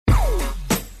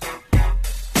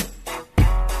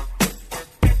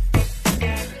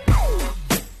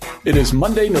It is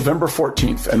Monday, November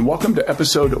 14th, and welcome to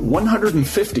episode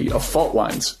 150 of Fault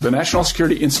Lines, the National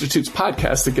Security Institute's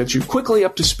podcast that gets you quickly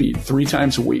up to speed 3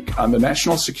 times a week on the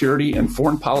national security and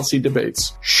foreign policy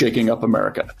debates shaking up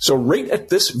America. So right at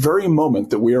this very moment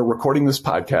that we are recording this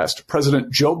podcast,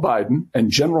 President Joe Biden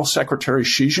and General Secretary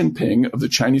Xi Jinping of the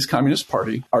Chinese Communist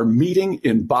Party are meeting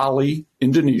in Bali,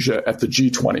 Indonesia at the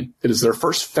G20. It is their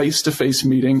first face-to-face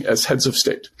meeting as heads of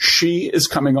state. Xi is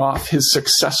coming off his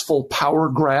successful power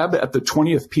grab at the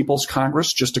 20th People's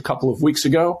Congress just a couple of weeks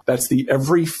ago. That's the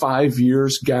every 5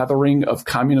 years gathering of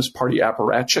Communist Party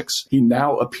apparatchiks. He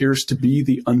now appears to be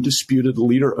the undisputed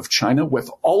leader of China with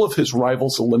all of his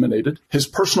rivals eliminated. His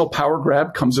personal power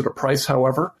grab comes at a price,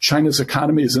 however. China's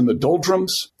economy is in the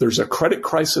doldrums. There's a credit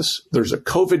crisis. There's a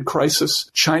COVID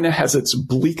crisis. China has its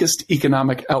bleakest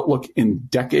economic outlook in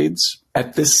decades.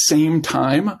 At this same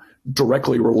time,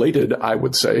 directly related, I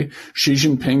would say, Xi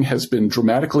Jinping has been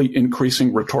dramatically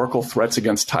increasing rhetorical threats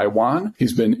against Taiwan.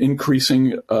 He's been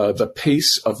increasing the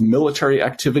pace of military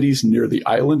activities near the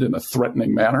island in a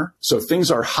threatening manner. So things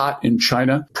are hot in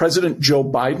China. President Joe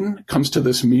Biden comes to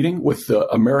this meeting with the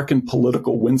American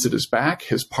political winds at his back.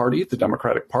 His party, the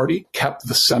Democratic Party, kept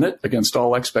the Senate against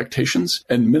all expectations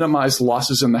and minimized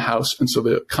losses in the House. And so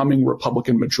the coming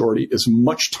Republican majority is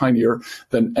much tinier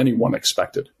than anyone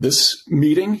expected. This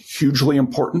meeting, hugely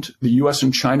important. The U.S.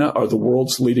 and China are the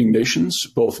world's leading nations,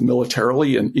 both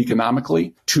militarily and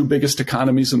economically, 2 biggest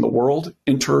economies in the world,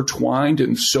 intertwined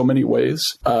in so many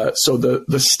ways. So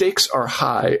the stakes are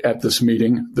high at this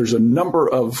meeting. There's a number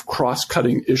of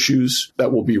cross-cutting issues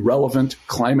that will be relevant: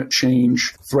 climate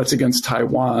change, threats against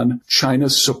Taiwan,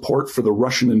 China's support for the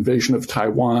Russian invasion of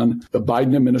Taiwan, the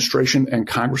Biden administration and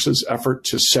Congress's effort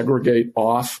to segregate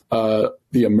off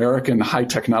the American high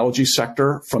technology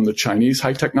sector from the Chinese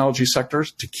high technology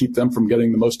sectors to keep them from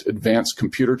getting the most advanced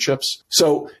computer chips.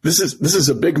 So this is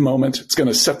a big moment. It's going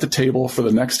to set the table for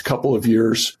the next couple of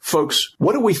years. Folks,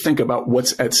 what do we think about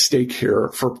what's at stake here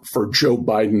for Joe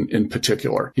Biden in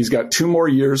particular? He's got 2 more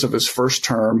years of his first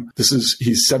term.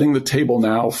 He's setting the table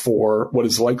now for what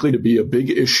is likely to be a big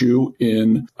issue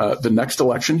in the next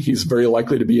election. He's very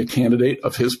likely to be a candidate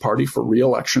of his party for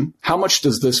re-election. How much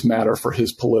does this matter for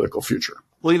his political future?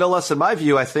 Well, Les, in my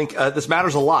view, I think this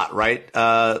matters a lot, right?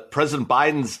 President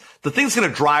Biden's, the thing that's going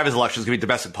to drive his election is going to be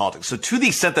domestic politics. So to the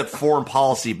extent that foreign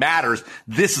policy matters,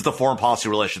 this is the foreign policy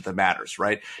relationship that matters,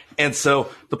 right? And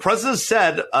so the president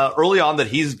said early on that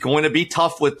he's going to be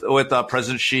tough with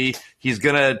President Xi. He's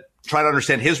going to try to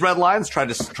understand his red lines, try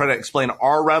to explain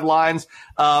our red lines,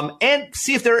 and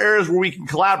see if there are areas where we can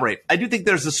collaborate. I do think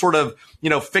there's this sort of,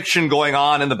 fiction going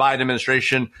on in the Biden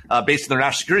administration based on their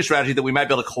national security strategy that we might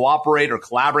be able to cooperate or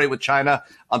collaborate with China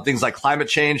on things like climate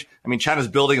change. I mean, China's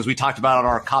building, as we talked about on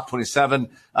our COP27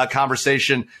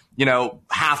 conversation,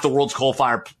 half the world's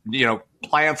coal-fired,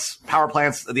 power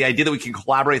plants. The idea that we can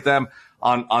collaborate them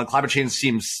on climate change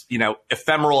seems,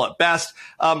 ephemeral at best.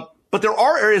 But there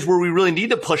are areas where we really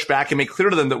need to push back and make clear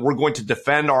to them that we're going to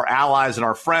defend our allies and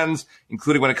our friends,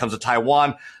 including when it comes to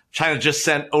Taiwan. China just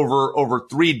sent over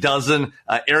 3 dozen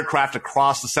aircraft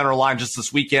across the center line just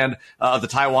this weekend of the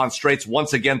Taiwan Straits,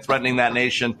 once again threatening that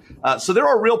nation. So there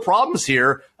are real problems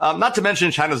here, not to mention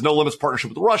China's no limits partnership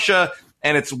with Russia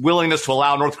and its willingness to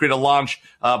allow North Korea to launch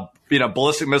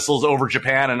ballistic missiles over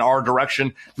Japan in our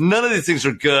direction. None of these things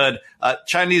are good.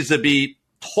 China needs to be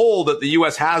told that the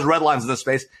U.S. has red lines in this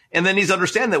space, and then needs to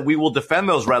understand that we will defend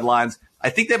those red lines. I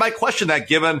think they might question that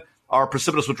given our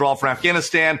precipitous withdrawal from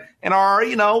Afghanistan and our,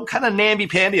 kind of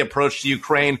namby-pamby approach to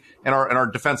Ukraine and our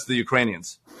defense of the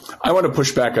Ukrainians. I want to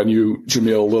push back on you,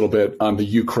 Jamil, a little bit on the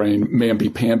Ukraine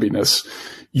mamby-pambiness.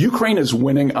 Ukraine is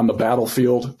winning on the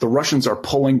battlefield. The Russians are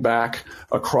pulling back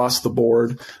across the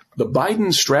board. The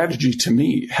Biden strategy, to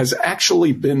me, has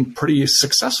actually been pretty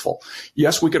successful.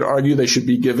 Yes, we could argue they should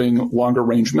be giving longer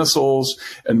range missiles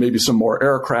and maybe some more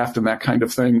aircraft and that kind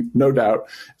of thing, no doubt.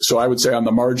 So I would say on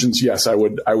the margins, yes, I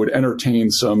would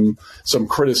entertain some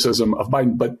criticism of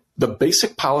Biden, but the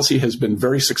basic policy has been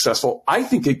very successful. I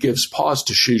think it gives pause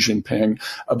to Xi Jinping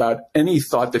about any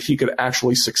thought that he could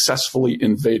actually successfully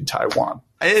invade Taiwan.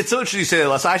 It's so interesting you say that,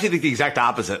 Les. I actually think the exact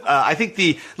opposite. I think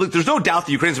there's no doubt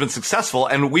the Ukrainians have been successful,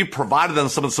 and we've provided them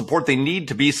some of the support they need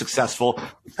to be successful.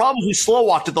 The problem is we slow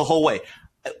walked it the whole way.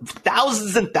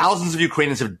 Thousands and thousands of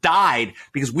Ukrainians have died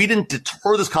because we didn't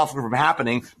deter this conflict from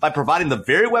happening by providing the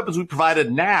very weapons we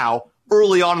provided now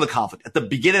early on in the conflict, at the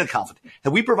beginning of the conflict.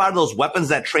 Had we provided those weapons,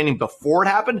 that training before it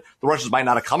happened, the Russians might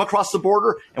not have come across the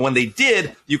border. And when they did,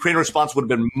 the Ukrainian response would have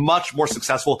been much more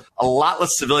successful. A lot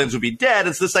less civilians would be dead.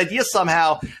 It's this idea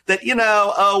somehow that,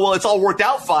 it's all worked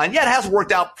out fine. Yeah, it has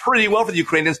worked out pretty well for the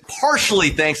Ukrainians, partially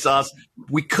thanks to us.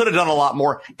 We could have done a lot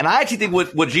more. And I actually think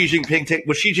what Xi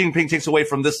Jinping takes away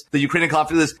from the Ukrainian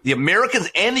conflict is the Americans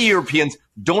and the Europeans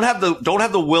don't have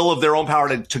the will of their own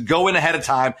power to go in ahead of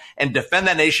time and defend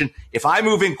that nation. If I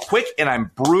move in quick and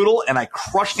I'm brutal and I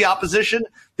crush the opposition,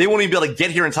 they won't even be able to get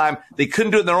here in time. They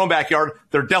couldn't do it in their own backyard.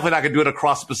 They're definitely not going to do it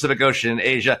across the Pacific Ocean in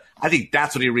Asia. I think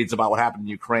that's what he reads about what happened in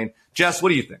Ukraine. Jess, what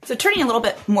do you think? So turning a little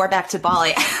bit more back to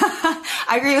Bali,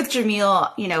 I agree with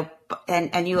Jamil,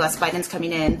 and U.S. Biden's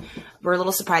coming in. We're a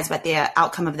little surprised about the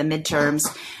outcome of the midterms.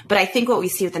 But I think what we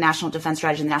see with the national defense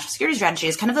strategy and the national security strategy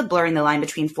is kind of the blurring the line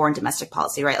between foreign and domestic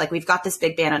policy, right? Like we've got this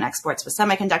big ban on exports with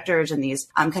semiconductors and these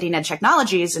cutting edge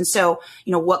technologies. And so,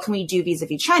 what can we do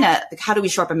vis-a-vis China? Like, how do we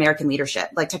shore up American leadership,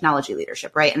 like technology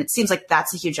leadership, right? And it seems like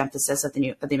that's a huge emphasis of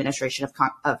the administration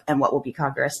of and what will be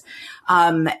Congress.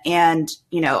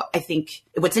 I think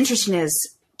what's interesting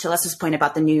is, to Les's point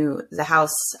about the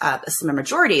House, a slimmer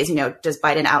majority is, does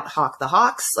Biden out-hawk the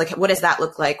Hawks? Like, what does that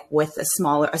look like with a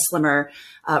slimmer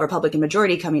Republican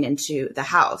majority coming into the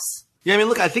House? Yeah,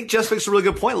 look, I think Jess makes a really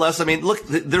good point, Les. Look,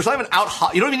 there's not even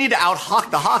out-hawk. You don't even need to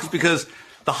out-hawk the Hawks because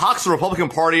the Hawks, the Republican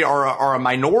Party, are a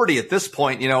minority at this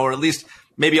point, or at least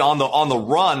maybe on the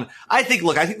run. I think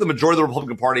the majority of the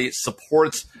Republican Party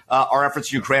supports our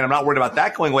efforts in Ukraine. I'm not worried about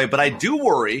that going away, but I do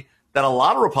worry that a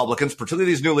lot of Republicans,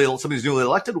 particularly some of these newly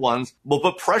elected ones, will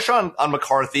put pressure on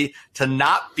McCarthy to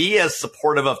not be as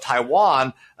supportive of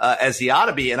Taiwan as he ought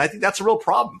to be, and I think that's a real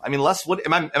problem. Les, what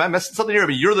am I missing something here?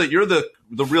 You're the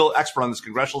real expert on this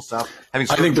congressional stuff, having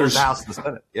served both the House and the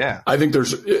Senate. Yeah, I think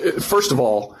first of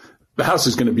all, the House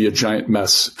is going to be a giant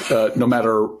mess, no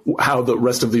matter how the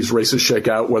rest of these races shake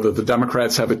out, whether the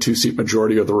Democrats have a 2-seat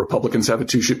majority or the Republicans have a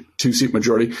two-seat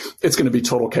majority. It's going to be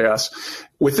total chaos.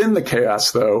 Within the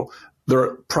chaos, though,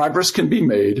 progress can be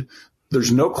made.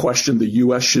 There's no question the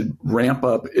U.S. should ramp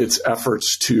up its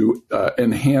efforts to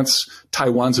enhance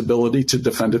Taiwan's ability to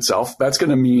defend itself. That's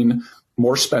going to mean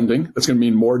more spending. That's going to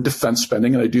mean more defense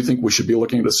spending. And I do think we should be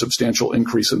looking at a substantial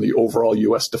increase in the overall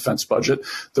U.S. defense budget.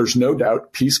 There's no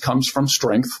doubt peace comes from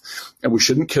strength, and we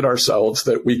shouldn't kid ourselves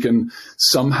that we can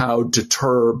somehow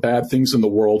deter bad things in the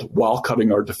world while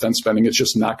cutting our defense spending. It's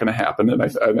just not going to happen.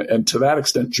 And to that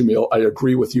extent, Jamil, I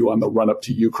agree with you on the run up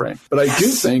to Ukraine. But I do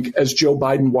think as Joe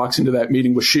Biden walks into that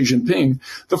meeting with Xi Jinping,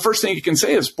 the first thing he can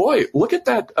say is, boy, look at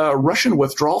that Russian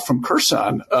withdrawal from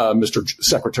Kherson, Mr.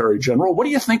 Secretary General. What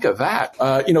do you think of that?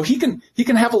 He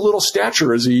can have a little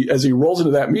stature as he rolls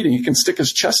into that meeting. He can stick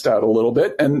his chest out a little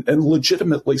bit and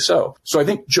legitimately so. So I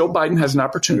think Joe Biden has an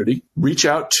opportunity, reach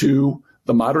out to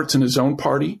the moderates in his own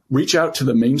party, reach out to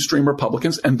the mainstream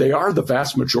Republicans, and they are the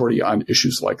vast majority on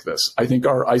issues like this. I think the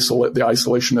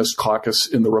isolationist caucus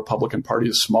in the Republican Party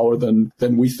is smaller than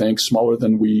we think, smaller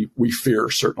than we fear,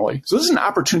 certainly. So this is an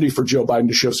opportunity for Joe Biden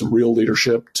to show some real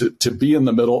leadership, to be in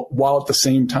the middle, while at the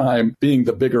same time being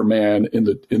the bigger man in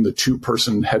the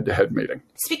two-person head-to-head meeting.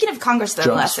 Speaking of Congress,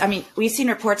 though, Les, we've seen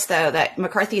reports, though, that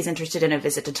McCarthy is interested in a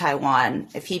visit to Taiwan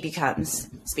if he becomes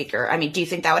Speaker. Do you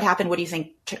think that would happen? What do you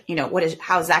think,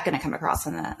 how is that going to come across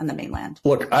on the mainland?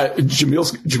 Look,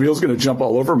 Jamil's going to jump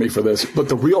all over me for this, but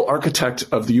the real architect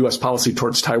of the U.S. policy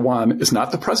towards Taiwan is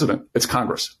not the president. It's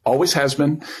Congress. Always has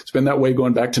been. It's been that way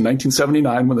going back to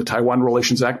 1979 when the Taiwan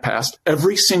Relations Act passed.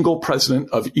 Every single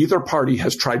president of either party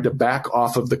has tried to back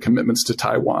off of the commitments to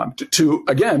Taiwan. To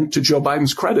Joe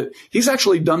Biden's credit, he's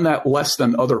actually done that less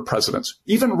than other presidents.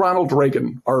 Even Ronald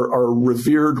Reagan, our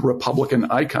revered Republican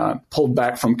icon, pulled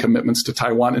back from commitments to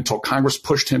Taiwan until Congress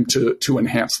pushed him to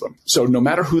enhance them. So no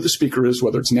matter who the speaker is,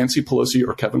 whether it's Nancy Pelosi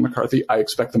or Kevin McCarthy, I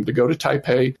expect them to go to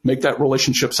Taipei, make that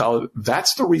relationship solid.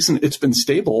 That's the reason it's been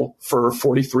stable for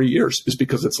 43 years, is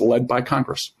because it's led by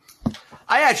Congress.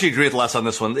 I actually agree with Les on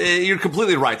this one. You're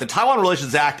completely right. The Taiwan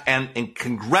Relations Act and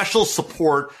congressional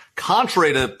support,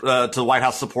 contrary to the White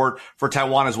House support for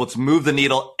Taiwan, is what's moved the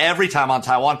needle every time on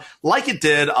Taiwan, like it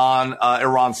did on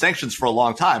Iran sanctions for a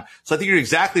long time. So I think you're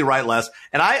exactly right, Les.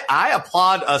 And I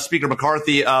applaud Speaker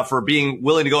McCarthy for being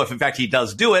willing to go if, in fact, he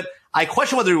does do it. I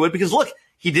question whether he would because, look,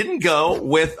 he didn't go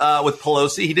with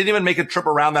Pelosi. He didn't even make a trip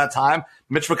around that time.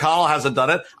 Mitch McConnell hasn't done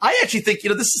it. I actually think,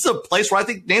 this is a place where I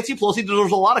think Nancy Pelosi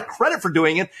deserves a lot of credit for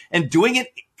doing it and doing it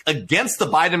against the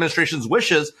Biden administration's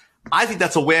wishes. I think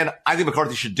that's a win. I think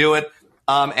McCarthy should do it.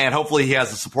 And hopefully he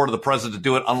has the support of the president to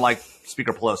do it, unlike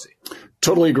Speaker Pelosi.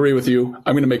 Totally agree with you.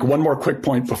 I'm going to make one more quick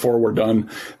point before we're done.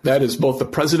 That is, both the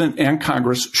president and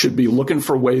Congress should be looking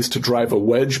for ways to drive a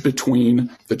wedge between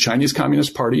the Chinese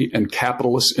Communist Party and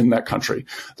capitalists in that country.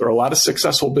 There are a lot of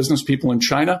successful business people in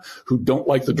China who don't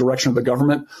like the direction of the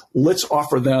government. Let's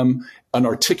offer them an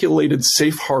articulated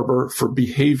safe harbor for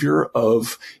behavior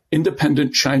of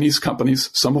independent Chinese companies,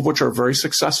 some of which are very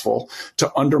successful,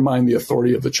 to undermine the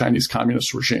authority of the Chinese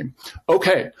communist regime.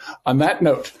 Okay, on that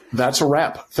note, that's a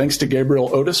wrap. Thanks to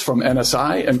Gabriel Otis from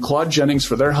NSI and Claude Jennings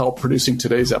for their help producing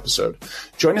today's episode.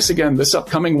 Join us again this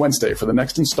upcoming Wednesday for the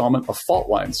next installment of Fault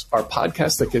Lines, our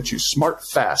podcast that gets you smart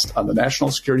fast on the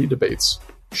national security debates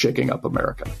shaking up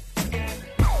America.